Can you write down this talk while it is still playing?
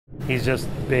He's just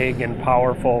big and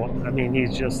powerful. I mean,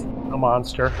 he's just a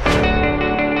monster.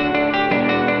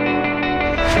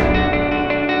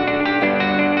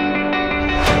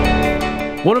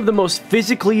 One of the most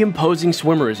physically imposing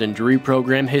swimmers in Drury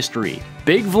program history,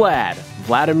 Big Vlad,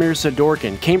 Vladimir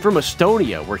Sidorkin, came from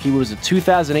Estonia, where he was a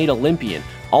 2008 Olympian,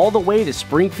 all the way to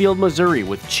Springfield, Missouri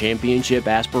with championship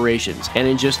aspirations. And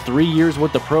in just 3 years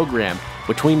with the program,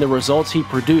 between the results he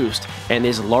produced and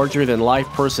his larger-than-life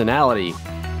personality,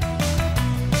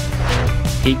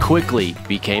 he quickly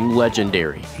became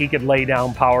legendary. He could lay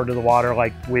down power to the water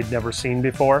like we'd never seen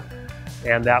before,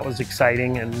 and that was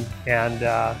exciting, and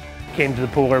came to the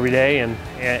pool every day and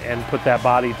put that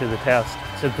body to the test.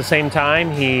 So at the same time,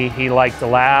 he liked to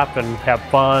laugh and have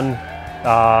fun,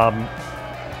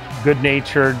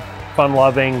 good-natured,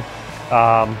 fun-loving.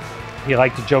 He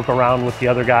liked to joke around with the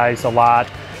other guys a lot,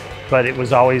 but it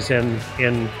was always in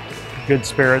good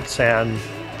spirits,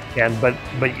 but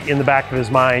in the back of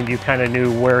his mind, you kind of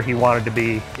knew where he wanted to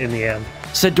be in the end.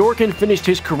 Sidorkin finished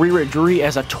his career at Drury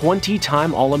as a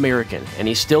 20-time All-American, and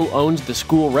he still owns the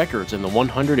school records in the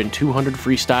 100 and 200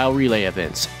 freestyle relay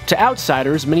events. To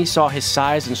outsiders, many saw his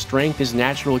size and strength as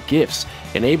natural gifts,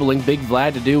 enabling Big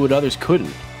Vlad to do what others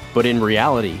couldn't. But in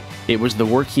reality, it was the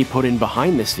work he put in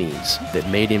behind the scenes that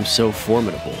made him so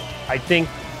formidable. I think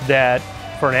that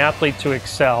for an athlete to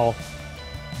excel,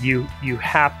 you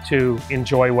have to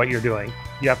enjoy what you're doing.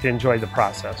 You have to enjoy the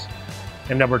process.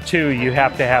 And number two, you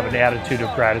have to have an attitude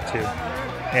of gratitude.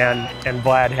 And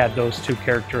Vlad had those two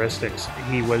characteristics.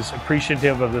 He was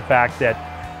appreciative of the fact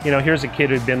that, you know, here's a kid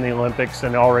who'd been in the Olympics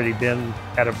and already been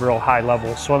at a real high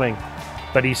level of swimming,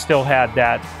 but he still had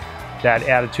that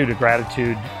attitude of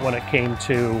gratitude when it came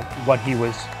to what he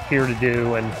was here to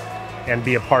do and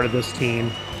be a part of this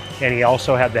team. And he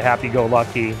also had the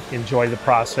happy-go-lucky, enjoy the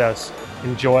process,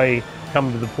 enjoy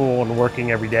coming to the pool and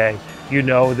working every day. You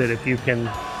know that if you can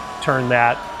turn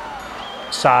that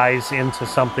size into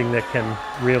something that can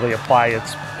really apply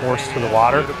its force to the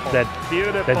water, that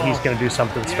he's going to do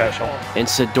something special. And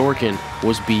Sidorkin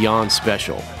was beyond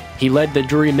special. He led the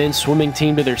Drury men's swimming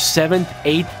team to their 7th,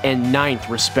 8th, and 9th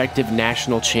respective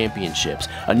national championships,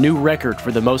 a new record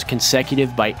for the most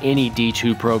consecutive by any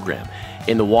D2 program.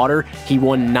 In the water, he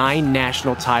won 9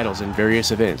 national titles in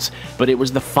various events, but it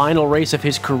was the final race of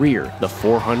his career, the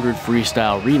 400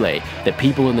 freestyle relay, that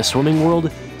people in the swimming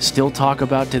world still talk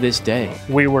about to this day.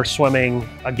 We were swimming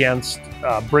against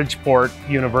Bridgeport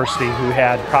University, who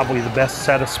had probably the best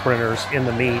set of sprinters in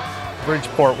the meet.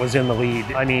 Bridgeport was in the lead.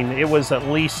 I mean, it was at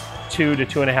least 2 to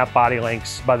 2.5 body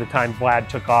lengths by the time Vlad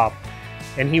took off.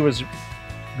 And he was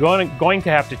going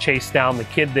to have to chase down the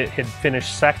kid that had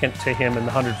finished second to him in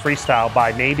the 100 freestyle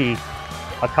by maybe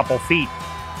a couple feet.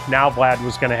 Now Vlad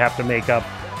was going to have to make up,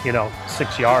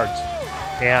 6 yards.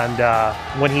 And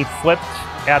when he flipped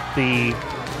at the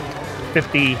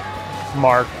 50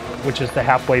 mark, which is the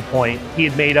halfway point, he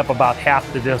had made up about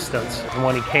half the distance. And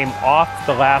when he came off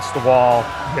the last wall,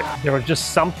 there was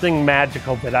just something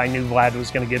magical that I knew Vlad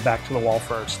was going to get back to the wall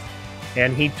first.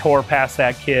 And he tore past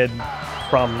that kid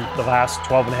from the last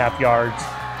 12.5 yards,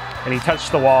 and he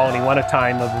touched the wall, and he went a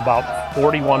time of about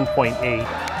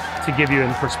 41.8. To give you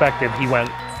in perspective, he went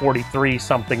 43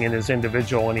 something in his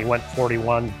individual, and he went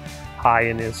 41 high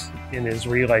in his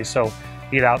relay. So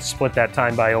he'd outsplit that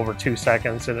time by over 2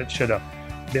 seconds, and it should have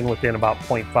been within about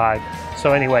 0.5.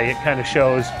 So anyway, it kind of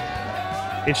shows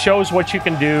what you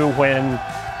can do when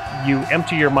you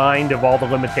empty your mind of all the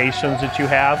limitations that you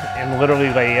have and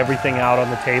literally lay everything out on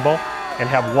the table and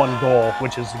have one goal,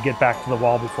 which is to get back to the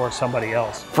wall before somebody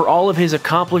else. For all of his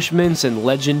accomplishments and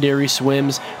legendary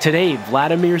swims, today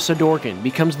Vladimir Sidorkin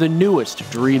becomes the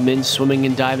newest Drury men's swimming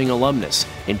and diving alumnus,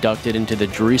 inducted into the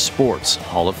Drury Sports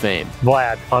Hall of Fame.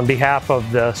 Vlad, on behalf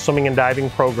of the Swimming and Diving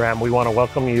program, we want to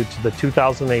welcome you to the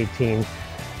 2018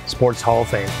 Sports Hall of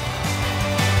Fame.